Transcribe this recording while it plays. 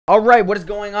Alright, what is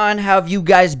going on? How have you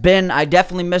guys been? I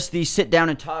definitely miss these sit down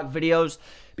and talk videos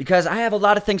because I have a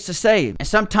lot of things to say. And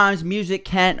sometimes music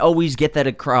can't always get that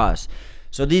across.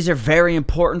 So these are very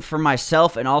important for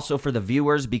myself and also for the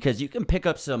viewers because you can pick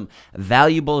up some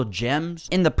valuable gems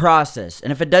in the process.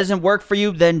 And if it doesn't work for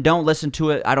you, then don't listen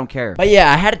to it. I don't care. But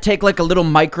yeah, I had to take like a little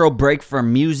micro break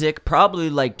from music, probably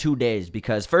like 2 days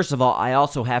because first of all, I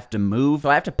also have to move. So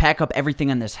I have to pack up everything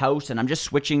in this house and I'm just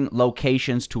switching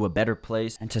locations to a better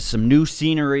place and to some new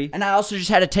scenery. And I also just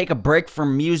had to take a break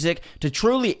from music to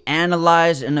truly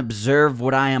analyze and observe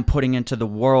what I am putting into the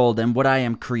world and what I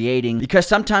am creating. Because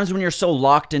sometimes when you're so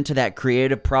locked into that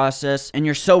creative process and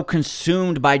you're so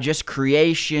consumed by just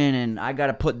creation and I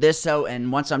gotta put this out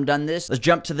and once I'm done this, let's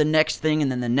jump to the next thing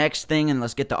and then the next thing and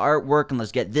let's get the artwork and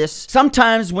let's get this.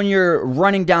 Sometimes when you're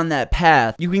running down that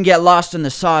path, you can get lost in the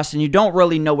sauce and you don't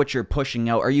really know what you're pushing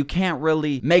out, or you can't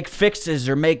really make fixes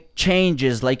or make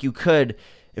changes like you could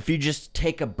if you just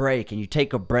take a break and you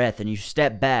take a breath and you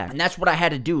step back. And that's what I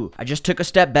had to do. I just took a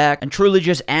step back and truly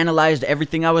just analyzed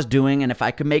everything I was doing and if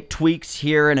I could make tweaks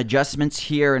here and adjustments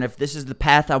here and if this is the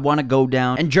path I want to go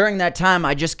down. And during that time,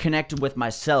 I just connected with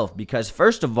myself because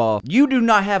first of all, you do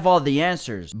not have all the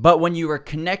answers. But when you are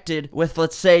connected with,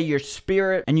 let's say, your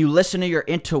spirit and you listen to your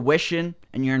intuition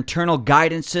and your internal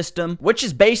guidance system, which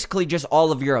is basically just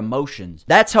all of your emotions.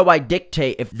 That's how I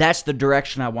dictate if that's the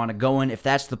direction I want to go in, if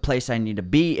that's the place I need to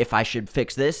be, if I should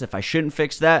fix this, if I shouldn't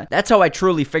fix that. That's how I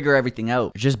truly figure everything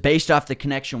out, just based off the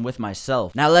connection with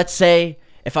myself. Now, let's say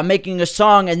if I'm making a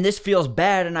song and this feels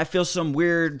bad and I feel some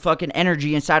weird fucking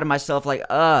energy inside of myself like,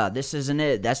 this isn't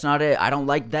it, that's not it, I don't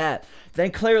like that,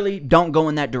 then clearly don't go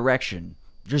in that direction.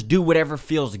 Just do whatever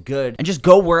feels good and just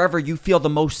go wherever you feel the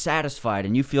most satisfied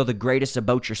and you feel the greatest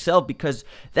about yourself because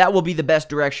that will be the best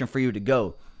direction for you to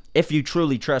go if you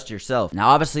truly trust yourself. Now,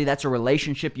 obviously, that's a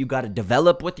relationship you got to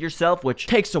develop with yourself, which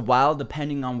takes a while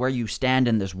depending on where you stand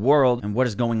in this world and what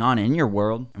is going on in your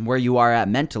world and where you are at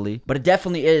mentally. But it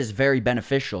definitely is very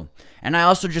beneficial. And I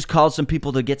also just called some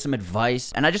people to get some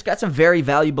advice. And I just got some very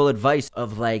valuable advice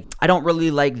of like, I don't really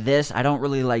like this. I don't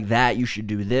really like that. You should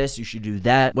do this. You should do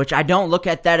that. Which I don't look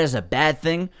at that as a bad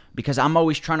thing because I'm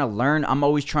always trying to learn. I'm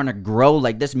always trying to grow.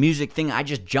 Like this music thing, I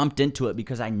just jumped into it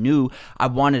because I knew I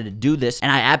wanted to do this.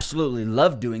 And I absolutely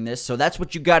love doing this. So that's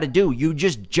what you got to do. You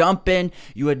just jump in.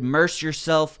 You immerse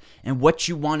yourself in what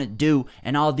you want to do.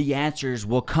 And all the answers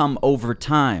will come over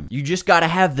time. You just got to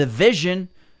have the vision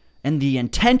and the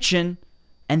intention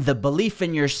and the belief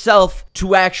in yourself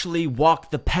to actually walk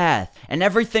the path. And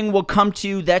everything will come to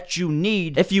you that you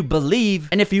need if you believe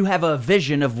and if you have a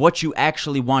vision of what you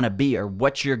actually want to be or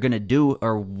what you're going to do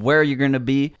or where you're going to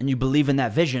be, and you believe in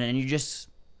that vision and you just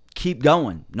keep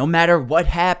going no matter what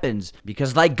happens.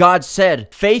 Because like God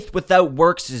said, faith without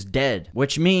works is dead,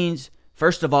 which means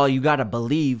first of all, you got to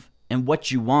believe and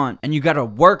what you want, and you gotta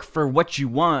work for what you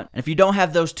want. And if you don't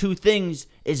have those two things,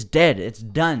 it's dead, it's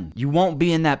done. You won't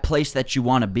be in that place that you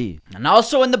want to be. And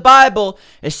also in the Bible,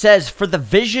 it says, for the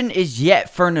vision is yet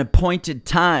for an appointed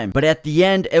time, but at the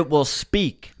end it will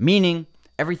speak. Meaning,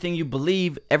 everything you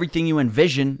believe, everything you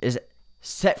envision is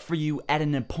set for you at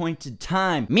an appointed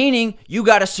time. Meaning, you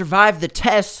gotta survive the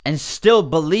test and still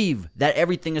believe that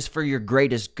everything is for your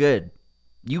greatest good.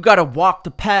 You gotta walk the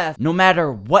path no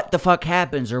matter what the fuck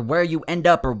happens or where you end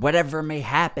up or whatever may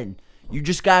happen. You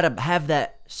just gotta have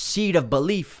that seed of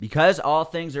belief because all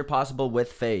things are possible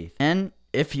with faith. And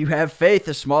if you have faith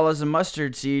as small as a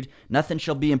mustard seed, nothing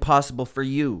shall be impossible for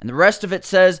you. And the rest of it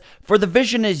says, for the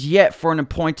vision is yet for an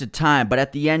appointed time, but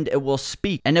at the end it will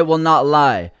speak and it will not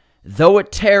lie. Though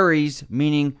it tarries,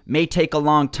 meaning may take a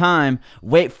long time,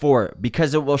 wait for it,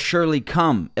 because it will surely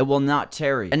come. It will not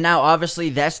tarry. And now,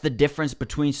 obviously, that's the difference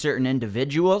between certain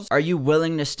individuals. Are you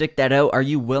willing to stick that out? Are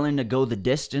you willing to go the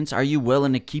distance? Are you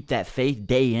willing to keep that faith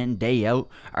day in, day out?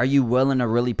 Are you willing to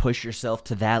really push yourself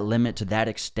to that limit, to that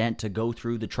extent, to go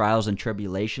through the trials and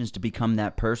tribulations to become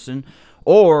that person?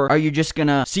 Or are you just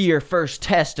gonna see your first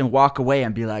test and walk away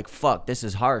and be like, fuck, this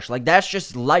is harsh? Like, that's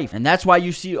just life. And that's why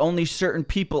you see only certain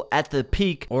people at the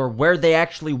peak or where they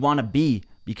actually want to be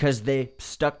because they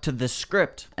stuck to the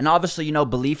script. And obviously, you know,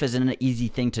 belief isn't an easy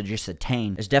thing to just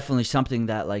attain. It's definitely something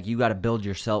that, like, you got to build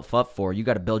yourself up for. You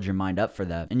got to build your mind up for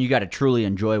that. And you got to truly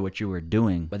enjoy what you were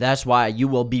doing. But that's why you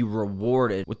will be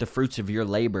rewarded with the fruits of your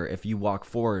labor if you walk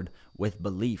forward with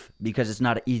belief, because it's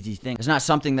not an easy thing. It's not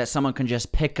something that someone can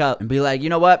just pick up and be like, you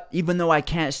know what, even though I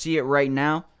can't see it right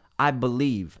now, I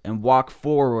believe and walk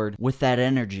forward with that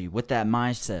energy, with that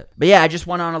mindset. But yeah, I just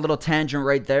went on a little tangent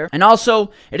right there. And also,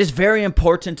 it is very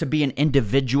important to be an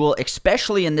individual,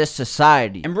 especially in this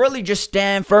society, and really just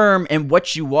stand firm in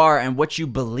what you are and what you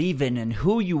believe in and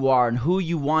who you are and who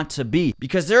you want to be.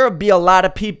 Because there will be a lot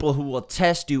of people who will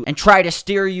test you and try to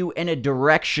steer you in a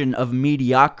direction of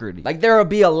mediocrity. Like, there will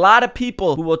be a lot of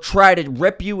people who will try to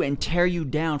rip you and tear you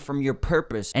down from your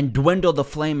purpose and dwindle the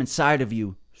flame inside of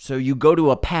you, so you go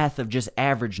to a path of just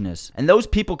averageness. And those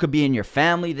people could be in your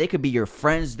family, they could be your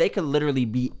friends, they could literally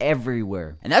be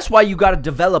everywhere. And that's why you got to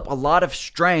develop a lot of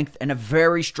strength and a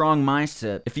very strong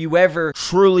mindset if you ever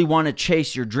truly want to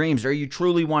chase your dreams, or you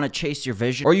truly want to chase your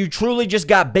vision, or you truly just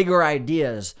got bigger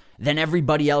ideas than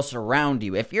everybody else around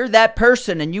you. If you're that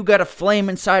person and you got a flame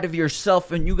inside of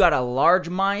yourself and you got a large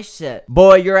mindset,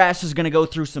 boy, your ass is gonna go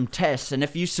through some tests. And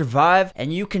if you survive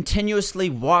and you continuously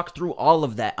walk through all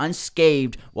of that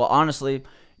unscathed, well, honestly,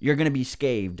 you're going to be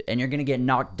scathed and you're going to get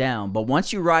knocked down. But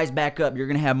once you rise back up, you're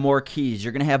going to have more keys.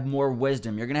 You're going to have more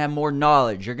wisdom. You're going to have more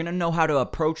knowledge. You're going to know how to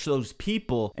approach those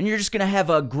people. And you're just going to have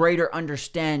a greater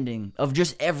understanding of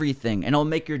just everything. And it'll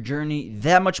make your journey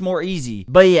that much more easy.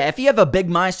 But yeah, if you have a big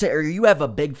mindset or you have a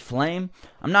big flame,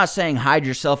 I'm not saying hide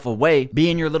yourself away, be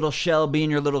in your little shell, be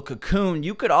in your little cocoon.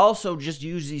 You could also just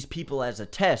use these people as a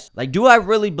test. Like, do I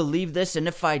really believe this? And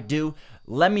if I do,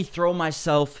 let me throw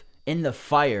myself in the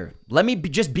fire. Let me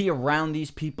just be around these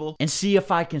people and see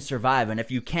if I can survive. And if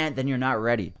you can't, then you're not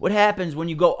ready. What happens when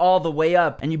you go all the way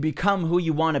up and you become who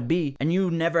you want to be and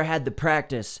you never had the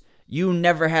practice? You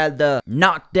never had the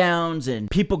knockdowns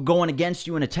and people going against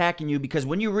you and attacking you, because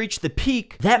when you reach the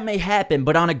peak, that may happen,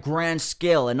 but on a grand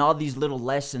scale, and all these little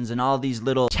lessons and all these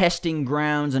little testing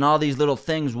grounds and all these little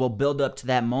things will build up to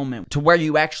that moment to where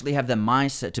you actually have the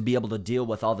mindset to be able to deal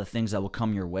with all the things that will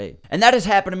come your way. And that has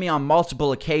happened to me on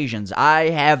multiple occasions.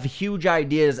 I have huge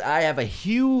ideas. I have a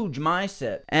huge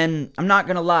mindset. And I'm not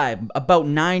going to lie, about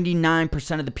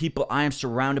 99% of the people I am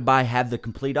surrounded by have the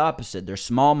complete opposite. They're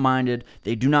small-minded.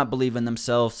 They do not believe in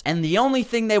themselves, and the only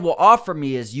thing they will offer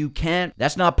me is you can't,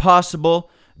 that's not possible,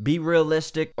 be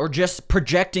realistic, or just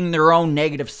projecting their own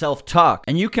negative self-talk.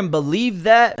 And you can believe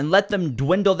that and let them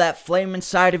dwindle that flame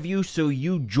inside of you so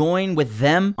you join with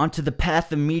them onto the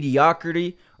path of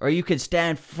mediocrity, or you could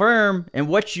stand firm in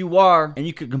what you are and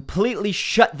you could completely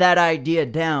shut that idea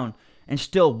down and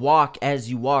still walk as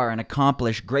you are and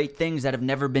accomplish great things that have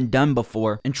never been done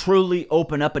before, and truly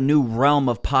open up a new realm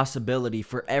of possibility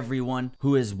for everyone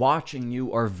who is watching you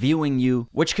or viewing you,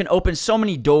 which can open so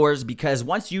many doors. Because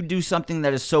once you do something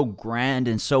that is so grand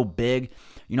and so big,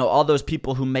 you know, all those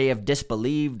people who may have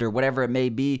disbelieved or whatever it may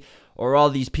be, or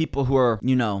all these people who are,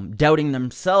 you know, doubting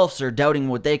themselves or doubting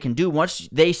what they can do, once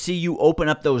they see you open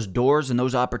up those doors and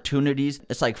those opportunities,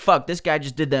 it's like, fuck, this guy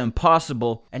just did the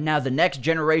impossible. And now the next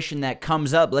generation that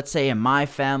comes up, let's say in my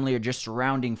family or just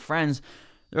surrounding friends,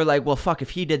 they're like, well, fuck,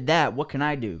 if he did that, what can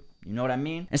I do? You know what I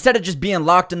mean? Instead of just being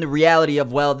locked in the reality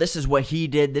of, well, this is what he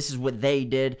did, this is what they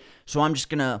did, so I'm just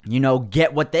gonna, you know,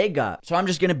 get what they got. So I'm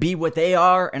just gonna be what they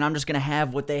are, and I'm just gonna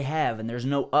have what they have, and there's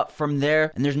no up from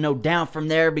there, and there's no down from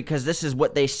there, because this is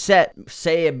what they set.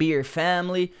 Say it be your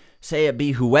family, say it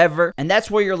be whoever, and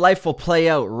that's where your life will play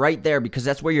out right there, because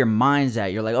that's where your mind's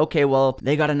at. You're like, okay, well,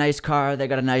 they got a nice car, they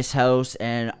got a nice house,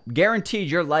 and guaranteed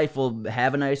your life will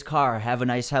have a nice car, have a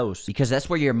nice house, because that's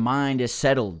where your mind is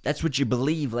settled. That's what you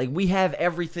believe. Like, we have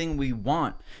everything we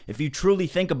want if you truly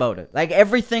think about it. Like,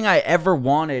 everything I ever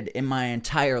wanted in my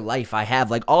entire life, I have.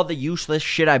 Like, all the useless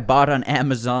shit I bought on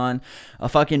Amazon, a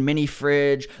fucking mini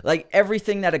fridge, like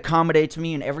everything that accommodates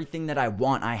me and everything that I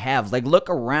want, I have. Like, look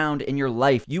around in your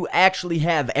life. You actually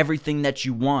have everything that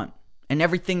you want, and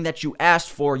everything that you asked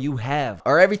for, you have,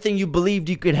 or everything you believed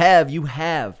you could have, you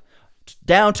have,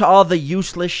 down to all the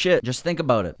useless shit. Just think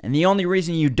about it. And the only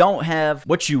reason you don't have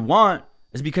what you want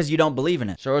is because you don't believe in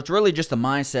it. So it's really just a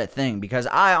mindset thing, because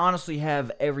I honestly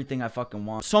have everything I fucking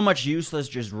want. So much useless,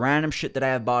 just random shit that I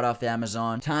have bought off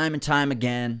Amazon time and time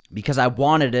again because I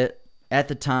wanted it at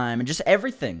the time, and just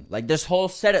everything. Like, this whole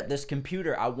setup, this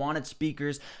computer, I wanted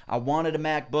speakers, I wanted a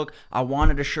MacBook, I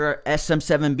wanted a Shure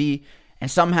SM7B, and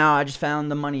somehow I just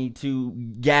found the money to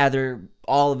gather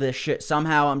all of this shit.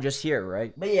 Somehow I'm just here,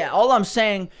 right? But yeah, all I'm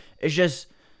saying is just,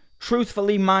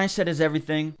 truthfully, mindset is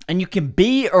everything. And you can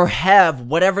be or have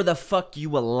whatever the fuck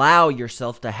you allow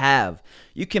yourself to have.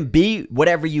 You can be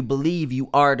whatever you believe you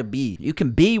are to be. You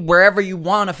can be wherever you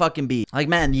want to fucking be. Like,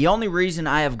 man, the only reason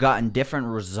I have gotten different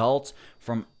results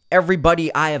from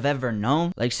everybody I have ever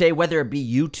known. Like, say whether it be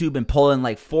YouTube and pulling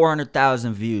like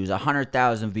 400,000 views,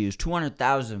 100,000 views,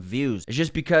 200,000 views. It's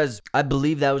just because I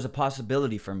believe that was a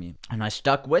possibility for me, and I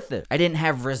stuck with it. I didn't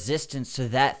have resistance to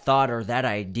that thought or that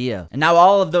idea. And now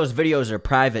all of those videos are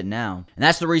private now. And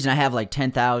that's the reason I have like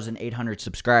 10,800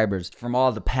 subscribers from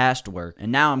all the past work.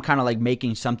 And now I'm kind of like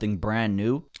making something brand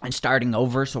new and starting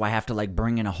over, so I have to like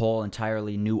bring in a whole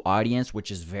entirely new audience,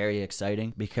 which is very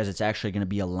exciting because it's actually going to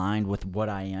be aligned with what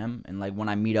I am. And like when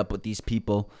I meet up with these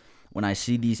people, when I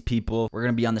see these people, we're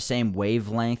going to be on the same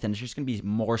wavelength, and it's just going to be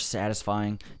more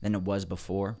satisfying than it was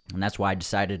before. And that's why I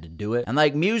decided to do it. And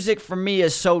like music for me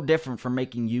is so different from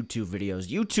making YouTube videos.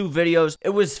 YouTube videos,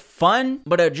 it was fun,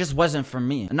 but it just wasn't for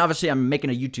me. And obviously I'm making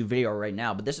a YouTube video right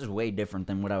now, but this is way different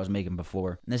than what I was making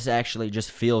before. And this actually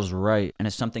just feels right. And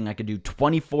it's something I could do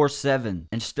 24/7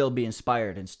 and still be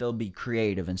inspired and still be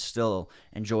creative and still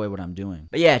enjoy what I'm doing.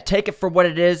 But yeah, take it for what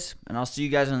it is, and I'll see you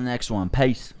guys in the next one.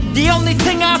 Peace. The only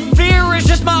thing I fear is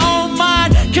just my own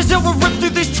mind, cause it will rip through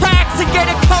these tracks and get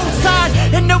a cosign,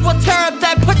 and it will tear up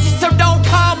that pussy, so don't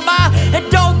call mine, and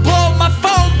don't blow my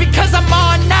phone because I'm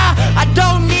on now. I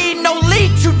don't need no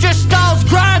leech who just stalls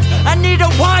grinds. I need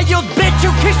a wild bitch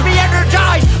who keeps me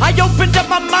energized. I opened up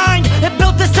my mind